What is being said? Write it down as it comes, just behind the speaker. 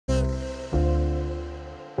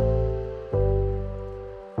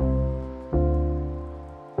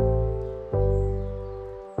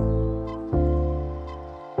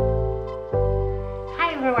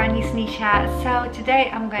Nisha. So today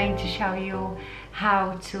I'm going to show you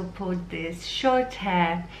how to put this short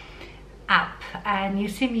hair up, and you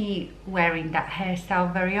see me wearing that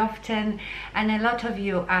hairstyle very often, and a lot of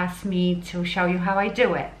you ask me to show you how I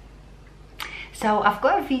do it. So I've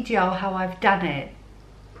got a video how I've done it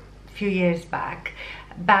a few years back,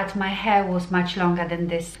 but my hair was much longer than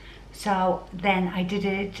this, so then I did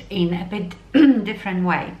it in a bit different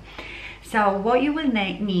way. So what you will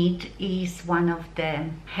need is one of the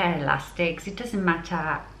hair elastics. It doesn't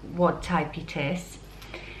matter what type it is.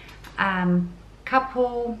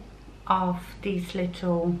 Couple of these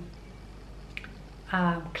little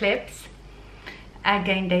clips.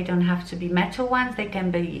 Again, they don't have to be metal ones, they can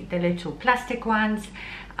be the little plastic ones.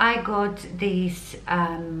 I got these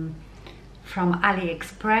from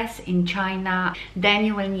AliExpress in China. Then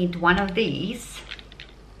you will need one of these,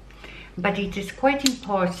 but it is quite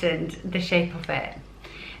important the shape of it.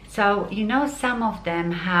 So you know, some of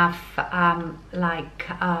them have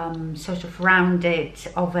sort of rounded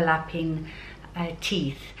overlapping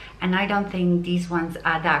teeth, and I don't think these ones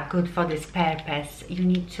are that good for this purpose. You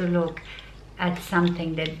need to look at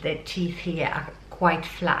something that the teeth here are quite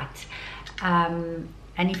flat.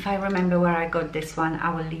 And if I remember where I got this one,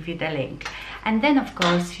 I will leave you the link. And then of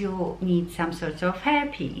course you need some sort of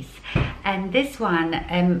hairpiece, and this one,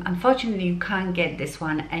 unfortunately you can't get this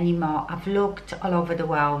one anymore. I've looked all over the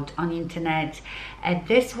world on internet.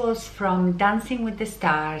 This was from Dancing with the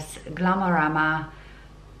Stars, Glamarama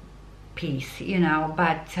piece, you know,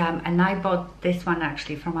 but and I bought this one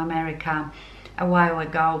actually from America a while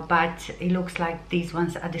ago, but it looks like these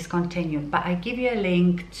ones are discontinued. But I give you a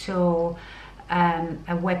link to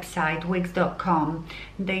a website, wigs.com.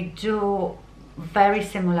 They do very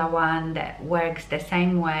similar one that works the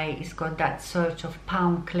same way. It's got that sort of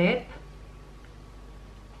palm clip,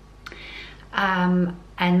 and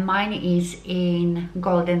mine is in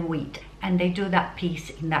golden wheat, and they do that piece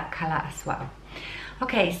in that color as well.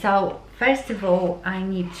 Okay, so first of all I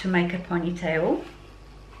need to make a ponytail.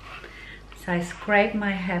 So I scrape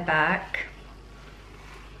my hair back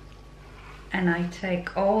and I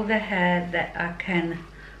take all the hair that I can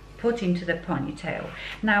put into the ponytail.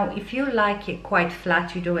 Now if you like it quite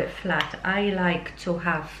flat, you do it flat. I like to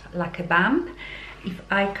have like a bump. If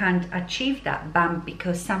I can't achieve that bump,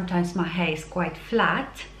 because sometimes my hair is quite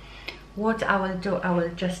flat, what I will do, I will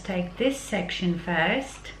just take this section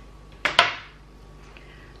first,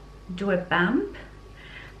 do a bump,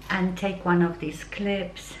 and take one of these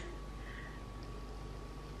clips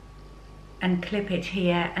and clip it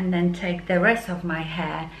here, and then take the rest of my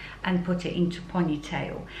hair and put it into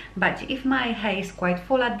ponytail. But if my hair is quite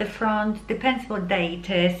full at the front, depends what day it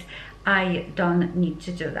is, I don't need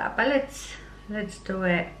to do that. But let's do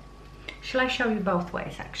it. Shall I show you both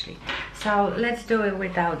ways actually? So let's do it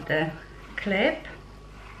without the clip.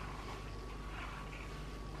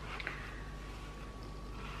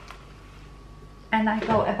 And I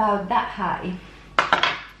go about that high.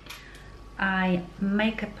 I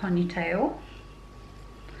make a ponytail,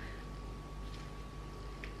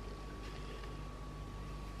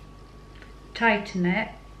 tighten it,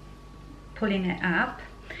 pulling it up,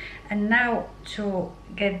 and now to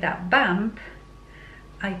get that bump,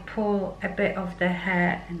 I pull a bit of the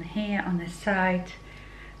hair in here on the side,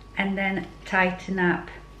 and then tighten up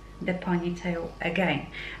the ponytail again.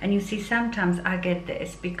 And you see, sometimes I get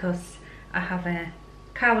this because I have a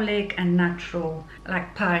cowlick and natural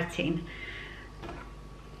like parting.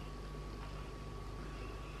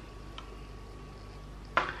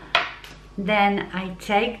 Then I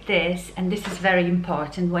take this, and this is very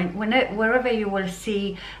important, wherever you will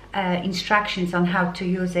see instructions on how to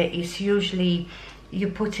use it, is usually you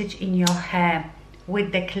put it in your hair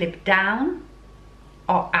with the clip down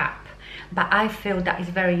or up. But I feel that is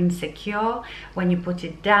very insecure. When you put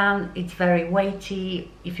it down, it's very weighty.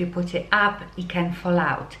 If you put it up, it can fall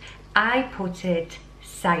out. I put it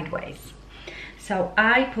sideways. So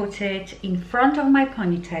I put it in front of my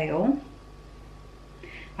ponytail.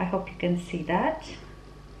 I hope you can see that.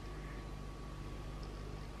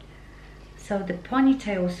 So the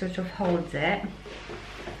ponytail sort of holds it.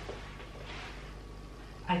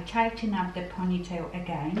 I tighten up the ponytail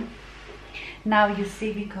again. Now you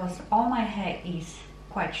see, because all my hair is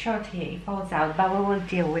quite short here, it falls out, but we will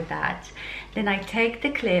deal with that. Then I take the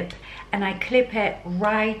clip and I clip it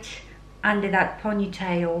right under that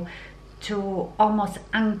ponytail to almost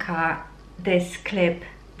anchor this clip,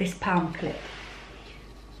 this palm clip.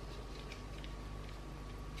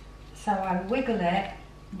 So I wiggle it,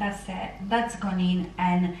 that's it, that's gone in,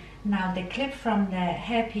 and now the clip from the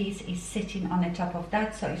hairpiece is sitting on the top of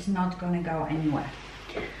that, so it's not going to go anywhere.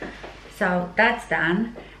 So that's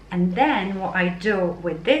done. And then what I do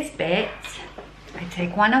with this bit, I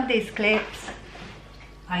take one of these clips,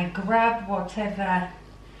 I grab whatever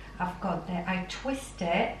I've got there, I twist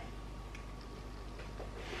it,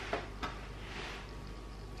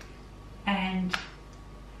 and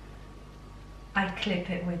I clip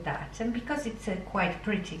it with that. And because it's a quite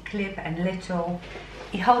pretty clip and little,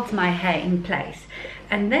 it holds my hair in place.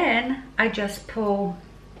 And then I just pull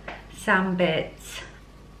some bits,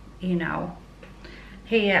 you know,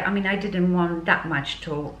 here. I mean, I didn't want that much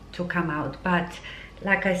to come out, but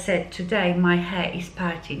like I said, today my hair is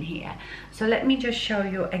parting here. So let me just show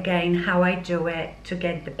you again how I do it to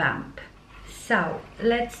get the bump. So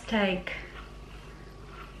let's take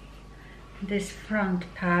this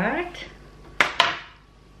front part,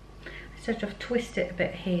 sort of twist it a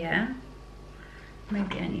bit here.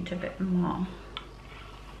 Maybe I need a bit more.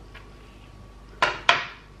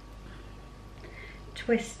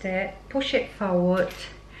 Twist it, push it forward,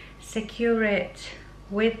 secure it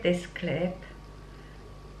with this clip,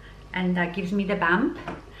 and that gives me the bump.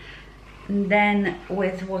 And then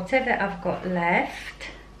with whatever I've got left,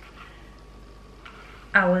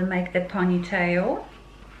 I will make the ponytail.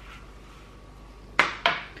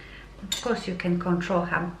 Of course, you can control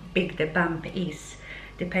how big the bump is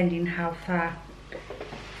depending how far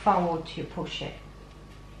forward you push it.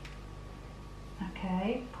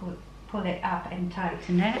 Okay, pull it up and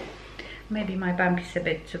tighten it. Maybe my bump is a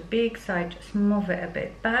bit too big, so I just move it a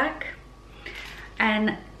bit back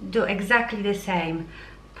and do exactly the same.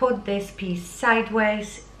 Put this piece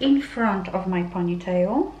sideways in front of my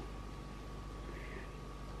ponytail.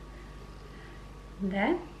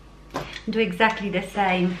 There. Do exactly the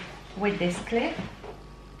same with this clip.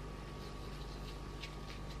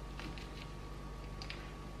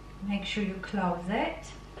 Make sure you close it.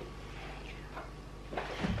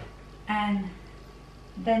 And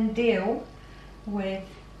then deal with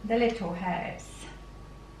the little hairs.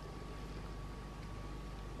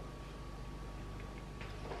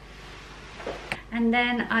 And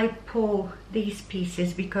then I pull these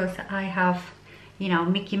pieces because I have, you know,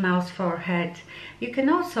 Mickey Mouse forehead. You can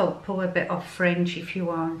also pull a bit of fringe if you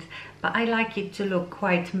want, but I like it to look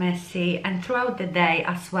quite messy, and throughout the day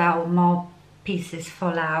as well more pieces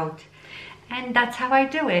fall out. And that's how I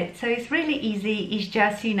do it. So it's really easy. It's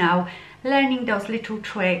just, you know, learning those little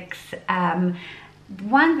tricks.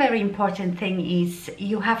 One very important thing is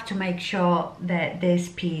you have to make sure that this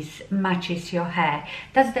piece matches your hair.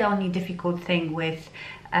 That's the only difficult thing with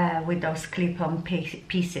those clip-on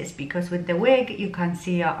pieces, because with the wig you can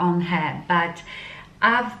see your own hair. But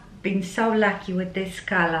I've been so lucky with this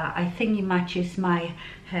color. I think it matches my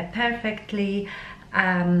hair perfectly.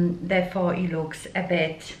 Therefore it looks a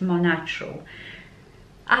bit more natural.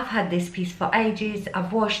 I've had this piece for ages,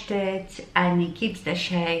 I've washed it, and it keeps the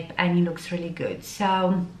shape and it looks really good.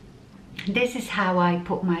 So this is how I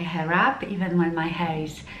put my hair up, even when my hair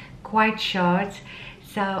is quite short.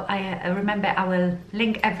 So I remember I will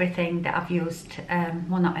link everything that I've used,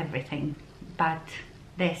 well, not everything, but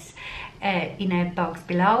this in a box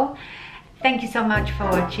below. Thank you so much for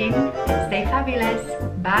watching and stay fabulous.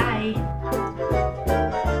 Bye.